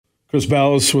Chris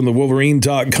Balas from the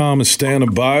Wolverine.com is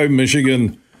standing by.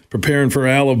 Michigan preparing for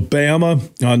Alabama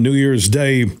on New Year's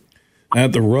Day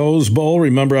at the Rose Bowl.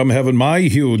 Remember, I'm having my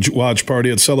huge watch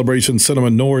party at Celebration Cinema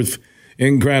North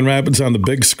in Grand Rapids on the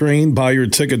big screen. Buy your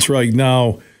tickets right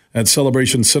now at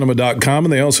celebrationcinema.com.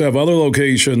 And they also have other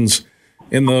locations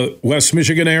in the West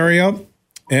Michigan area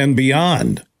and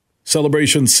beyond.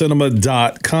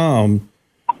 celebrationcinema.com.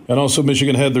 And also,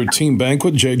 Michigan had their team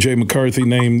banquet. J.J. McCarthy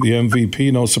named the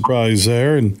MVP. No surprise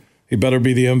there. And he better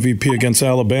be the MVP against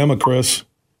Alabama, Chris.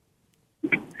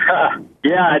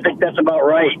 Yeah, I think that's about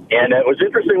right. And it was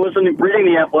interesting reading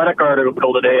the Athletic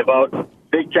article today about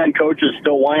Big Ten coaches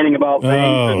still whining about things.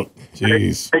 Oh,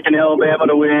 jeez. Picking Alabama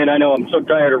to win. I know, I'm so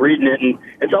tired of reading it. And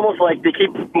it's almost like they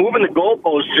keep moving the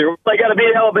goalposts here. They got to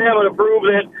beat Alabama to prove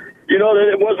that,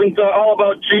 that it wasn't all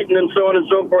about cheating and so on and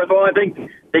so forth. Well, I think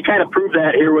they kind of proved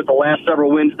that here with the last several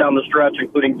wins down the stretch,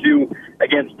 including 2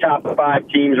 against top 5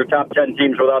 teams or top 10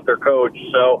 teams without their coach.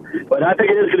 So, but I think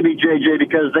it is going to be JJ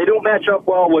because they don't match up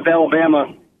well with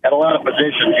Alabama at a lot of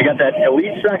positions. You got that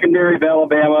elite secondary of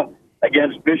Alabama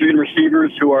against Michigan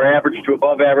receivers who are average to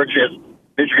above average as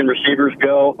Michigan receivers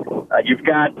go. You've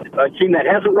got a team that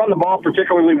hasn't run the ball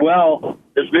particularly well,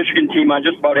 this Michigan team, on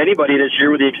just about anybody this year,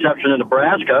 with the exception of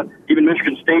Nebraska. Even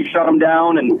Michigan State shut them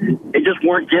down, and they just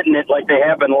weren't getting it like they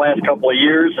have been the last couple of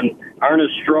years and aren't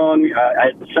as strong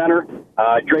at center.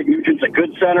 Drake Nugent's a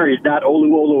good center. He's not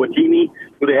Olu Oluwatimi,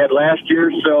 who they had last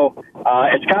year. So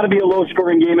it's got to be a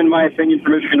low-scoring game, in my opinion, for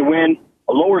Michigan to win.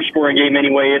 A lower-scoring game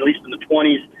anyway, at least in the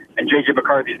 20s. And J.J.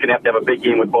 McCarthy's going to have a big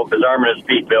game with both his arm and his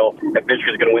feet, Bill, if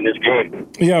Michigan's going to win this game.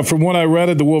 Yeah, from what I read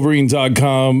at the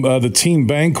Wolverine.com, the team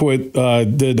banquet,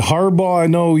 did Harbaugh, I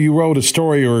know you wrote a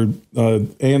story, or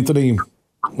Anthony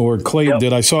or Clayton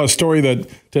did. I saw a story did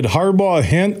Harbaugh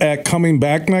hint at coming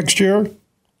back next year?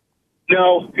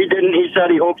 No, he didn't. He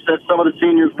said he hopes that some of the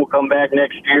seniors will come back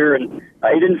next year, and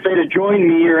he didn't say to join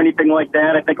me or anything like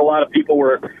that. I think a lot of people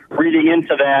were reading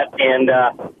into that, and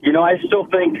I still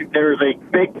think there's a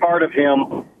big part of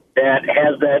him that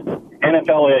has that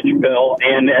NFL edge, Bill.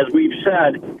 And as we've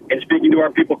said, and speaking to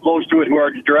our people close to it who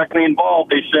are directly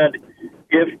involved, they said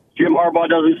if Jim Harbaugh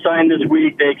doesn't sign this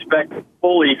week, they expect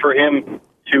fully for him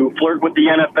to flirt with the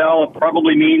NFL. It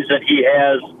probably means that he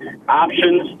has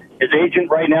options. His agent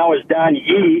right now is Don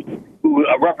Yee, who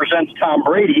represents Tom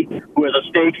Brady, who has a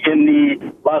stake in the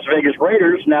Las Vegas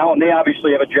Raiders now, and they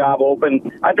obviously have a job open.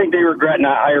 I think they regret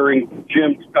not hiring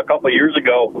Jim a couple of years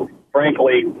ago,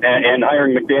 frankly, and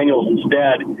hiring McDaniels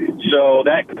instead. So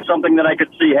that's something that I could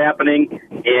see happening.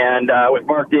 And with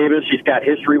Mark Davis, he's got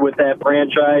history with that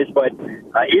franchise. But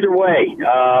either way,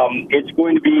 it's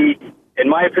going to be, in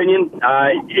my opinion,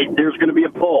 there's going to be a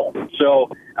pull.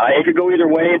 So it could go either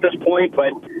way at this point,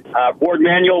 but Ward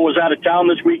Manuel was out of town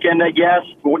this weekend, I guess.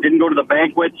 Didn't go to the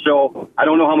banquet, so I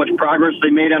don't know how much progress they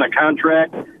made on a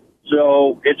contract.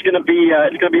 So it's going to be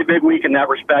a big week in that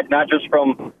respect, not just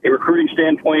from a recruiting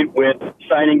standpoint with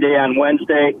signing day on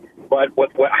Wednesday, but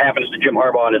what happens to Jim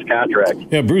Harbaugh on his contract.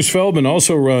 Yeah, Bruce Feldman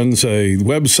also runs a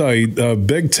website,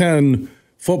 Big Ten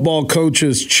Football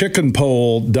Coaches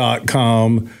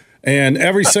ChickenPoll.com. And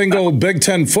every single Big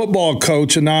Ten football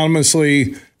coach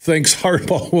anonymously thinks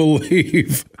Harbaugh will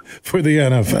leave for the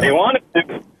NFL. They want him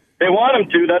to. They want him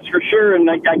to, that's for sure, and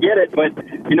I get it. But,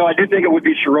 I do think it would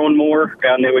be Sharon Moore,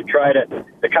 and they would try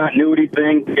the continuity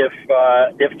thing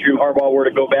if Jim Harbaugh were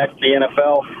to go back to the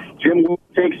NFL. Jim will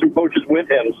take some coaches with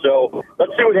him. So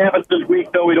let's see what happens this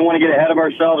week, though. We don't want to get ahead of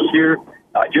ourselves here.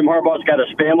 Jim Harbaugh's got his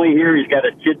family here. He's got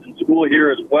his kids in school here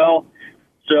as well.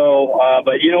 So,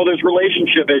 but, there's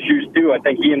relationship issues, too. I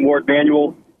think he and Ward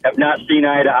Manuel have not seen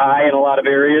eye to eye in a lot of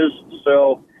areas.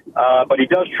 So, but he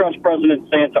does trust President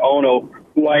Santaono,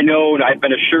 who I know, and I've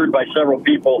been assured by several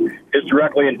people, is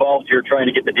directly involved here trying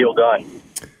to get the deal done.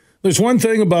 There's one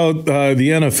thing about the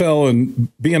NFL and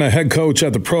being a head coach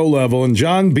at the pro level, and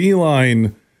John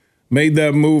Beilein made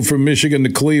that move from Michigan to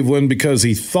Cleveland because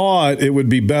he thought it would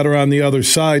be better on the other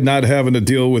side, not having to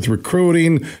deal with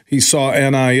recruiting. He saw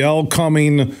NIL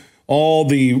coming, all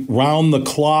the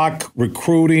round-the-clock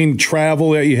recruiting,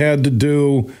 travel that you had to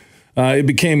do. It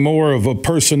became more of a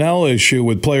personnel issue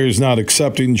with players not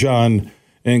accepting John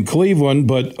in Cleveland.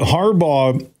 But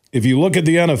Harbaugh, if you look at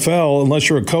the NFL, unless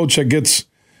you're a coach that gets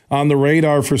on the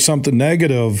radar for something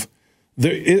negative,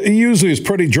 it usually is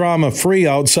pretty drama-free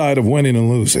outside of winning and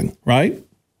losing, right?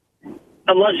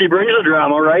 Unless he brings the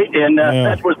drama, right? And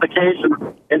that was the case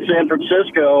in San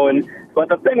Francisco. But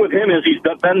the thing with him is he's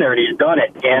been there and he's done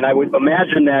it. And I would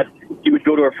imagine that he would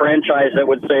go to a franchise that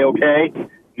would say, okay,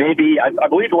 maybe I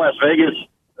believe Las Vegas,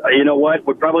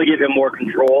 would probably give him more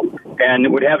control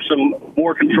and would have some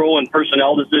more control in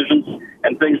personnel decisions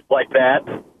and things like that.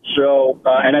 So,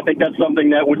 and I think that's something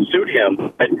that would suit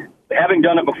him. But having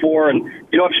done it before, and,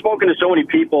 I've spoken to so many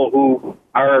people who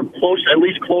are close, at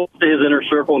least close to his inner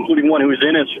circle, including one who's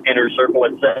in his inner circle,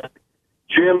 and said,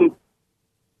 Jim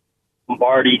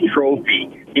Lombardi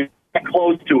Trophy. He got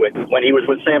close to it when he was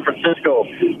with San Francisco.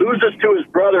 Loses to his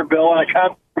brother, Bill, on a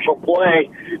controversial play.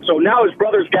 So now his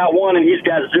brother's got one and he's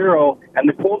got zero. And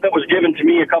the quote that was given to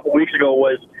me a couple weeks ago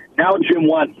was, now Jim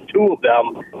wants two of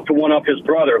them to one-up his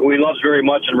brother, who he loves very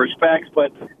much and respects,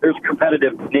 but there's a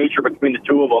competitive nature between the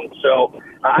two of them. So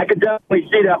I could definitely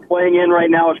see that playing in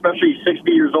right now, especially he's 60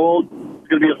 years old. It's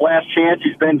going to be his last chance.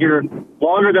 He's been here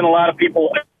longer than a lot of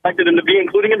people expected him to be,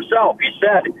 including himself. He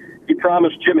said he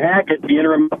promised Jim Hackett, the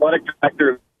interim athletic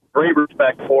director, great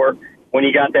respect for when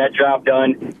he got that job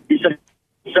done. He said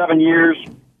 7 years,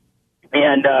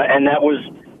 and that was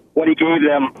what he gave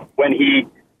them when he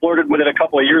flirted with it a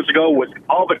couple of years ago, was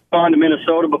all but gone to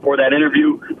Minnesota before that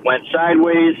interview went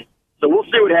sideways. So we'll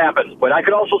see what happens. But I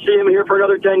could also see him here for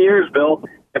another 10 years, Bill,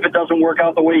 if it doesn't work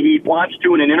out the way he wants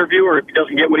to in an interview, or if he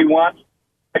doesn't get what he wants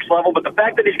next level. But the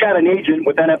fact that he's got an agent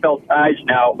with NFL ties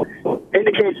now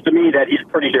indicates to me that he's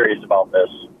pretty serious about this.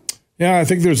 Yeah, I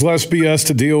think there's less BS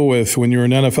to deal with when you're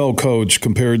an NFL coach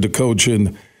compared to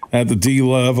coaching at the D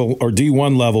level or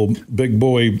D1 level, big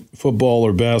boy football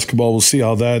or basketball. We'll see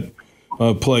how that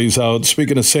plays out.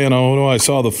 Speaking of Santa Ono, I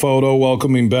saw the photo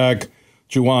welcoming back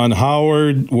Juwan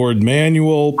Howard. Ward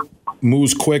Manuel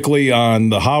moves quickly on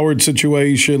the Howard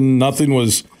situation. Nothing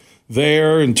was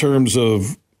there in terms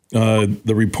of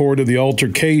the report of the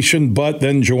altercation, but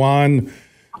then Juwan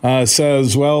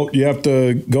says, well, you have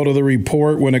to go to the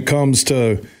report when it comes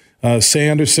to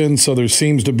Sanderson, so there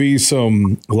seems to be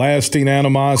some lasting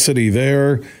animosity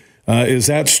there. Is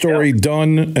that story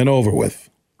done and over with?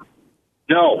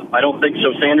 No, I don't think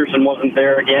so. Sanderson wasn't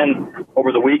there again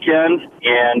over the weekend,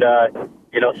 and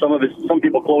some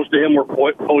people close to him were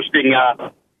posting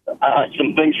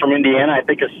some things from Indiana. I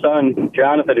think his son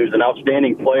Jonathan, who's an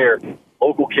outstanding player,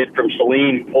 local kid from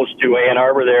Saline, close to Ann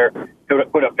Arbor, there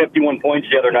put up 51 points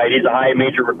the other night. He's a high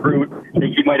major recruit. I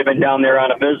think he might have been down there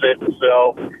on a visit.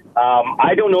 So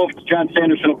I don't know if John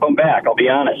Sanderson will come back. I'll be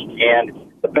honest, and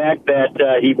the fact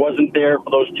that he wasn't there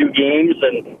for those two games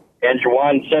and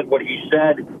Juwan said what he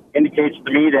said indicates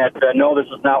to me that, no, this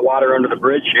is not water under the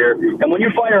bridge here. And when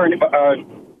you fire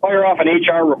off an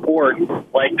HR report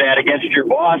like that against your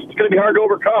boss, it's going to be hard to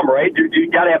overcome, right?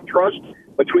 You got to have trust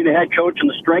between the head coach and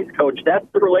the strength coach. That's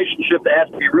the relationship that has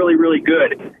to be really, really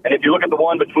good. And if you look at the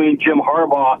one between Jim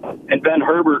Harbaugh and Ben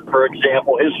Herbert, for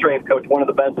example, his strength coach, one of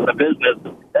the best in the business,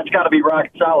 that's got to be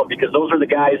rock solid because those are the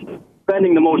guys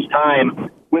spending the most time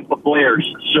with the players.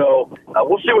 So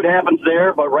we'll see what happens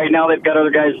there, but right now they've got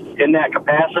other guys in that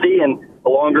capacity, and the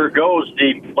longer it goes,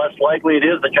 the less likely it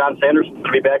is that John Sanderson's going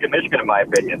to be back in Michigan, in my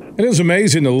opinion. It is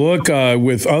amazing to look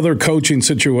with other coaching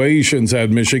situations at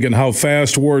Michigan, how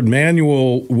fast Ward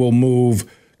Manuel will move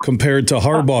compared to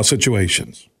Harbaugh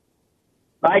situations.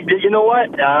 You know what?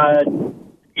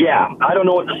 Yeah, I don't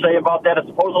know what to say about that.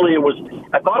 Supposedly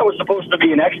I thought it was supposed to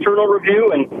be an external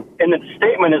review, and in the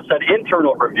statement it said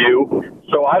internal review.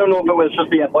 So I don't know if it was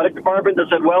just the athletic department that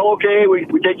said, well, okay, we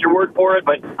take your word for it.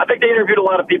 But I think they interviewed a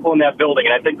lot of people in that building,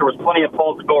 and I think there was plenty of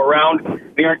fault to go around.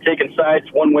 We aren't taking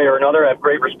sides one way or another. I have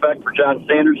great respect for John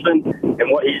Sanderson and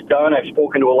what he's done. I've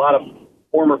spoken to a lot of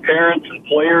former parents and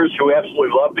players who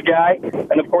absolutely love the guy.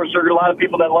 And, of course, there are a lot of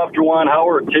people that love Juwan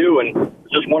Howard, too. And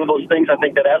it's just one of those things I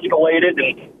think that escalated.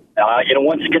 And,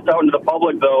 once it gets out into the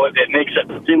public, though, it makes it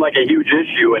seem like a huge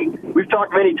issue. And we've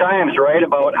talked many times, right,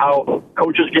 about how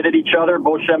coaches get at each other.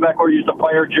 Bo Schembechler used to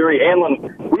fire Jerry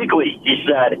Hanlon weekly, he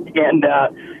said.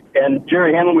 And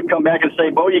Jerry Hanlon would come back and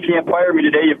say, Bo, you can't fire me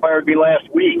today. You fired me last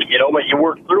week, but you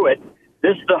worked through it.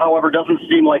 This, however, doesn't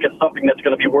seem like it's something that's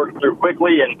going to be worked through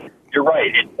quickly, and you're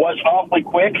right. It was awfully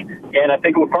quick, and I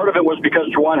think part of it was because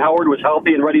Juwan Howard was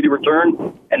healthy and ready to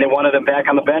return, and they wanted him back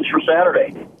on the bench for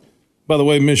Saturday. By the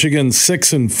way, Michigan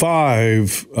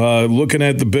 6-5, looking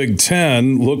at the Big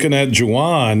Ten, looking at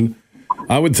Juwan,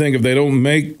 I would think if they don't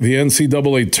make the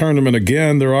NCAA tournament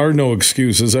again, there are no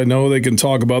excuses. I know they can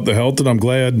talk about the health, and I'm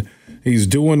glad he's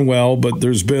doing well, but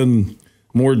there's been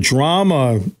more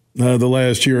drama the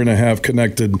last year and a half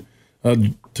connected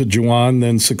to Juwan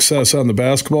than success on the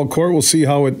basketball court. We'll see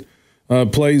how it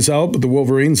plays out. But the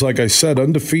Wolverines, like I said,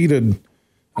 undefeated,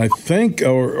 I think,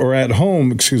 or at home,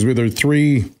 they're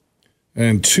 3-2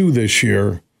 this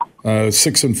year,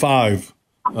 6-5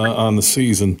 on the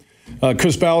season.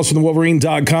 Chris Balas from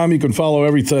theWolverine.com. You can follow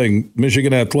everything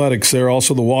Michigan athletics there.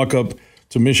 Also the walk-up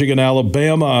to Michigan,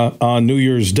 Alabama on New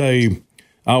Year's Day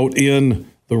out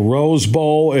in the Rose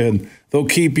Bowl. And They'll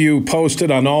keep you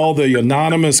posted on all the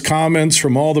anonymous comments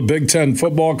from all the Big Ten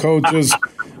football coaches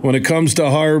when it comes to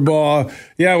Harbaugh.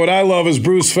 Yeah, what I love is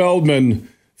Bruce Feldman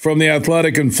from The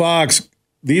Athletic and Fox.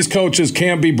 These coaches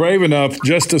can't be brave enough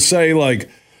just to say, like,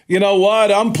 you know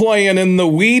what, I'm playing in the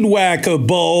Weed Whacker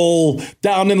Bowl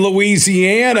down in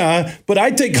Louisiana, but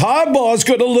I think Harbaugh's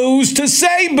going to lose to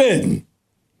Saban.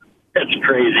 That's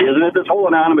crazy, isn't it? This whole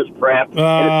anonymous crap.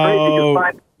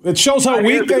 It shows how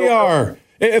weak they are.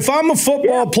 If I'm a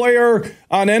football player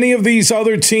on any of these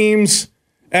other teams,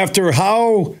 after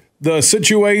how the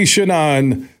situation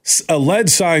on lead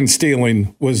sign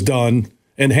stealing was done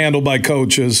and handled by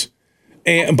coaches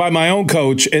and by my own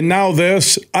coach, and now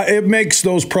this, it makes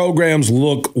those programs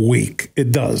look weak.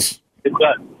 It does. It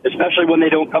does, especially when they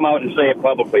don't come out and say it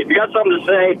publicly. If you got something to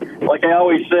say, like I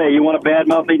always say, you want a bad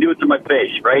mouth, they do it to my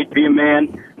face, right? Be a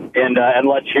man and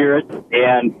let's hear it.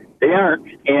 And they aren't,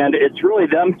 and it's really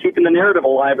them keeping the narrative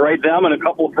alive, right? Them and a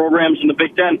couple of programs in the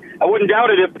Big Ten. I wouldn't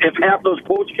doubt it if half those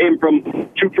quotes came from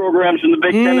two programs in the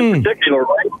Big Ten in particular,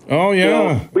 right? Oh,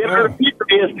 yeah. So we have heard a piece from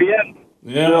ESPN.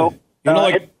 Yeah. So,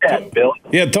 it's sad, Bill.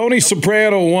 Yeah, Tony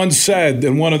Soprano once said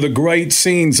in one of the great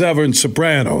scenes ever in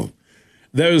Soprano,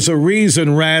 there's a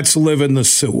reason rats live in the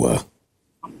sewer.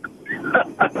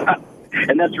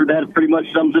 And that pretty much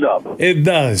sums it up. It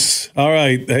does. All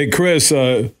right. Hey, Chris,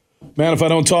 man, if I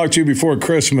don't talk to you before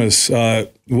Christmas,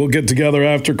 we'll get together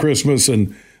after Christmas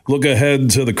and look ahead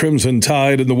to the Crimson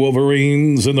Tide and the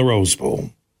Wolverines and the Rose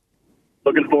Bowl.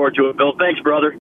 Looking forward to it, Bill. Thanks, brother.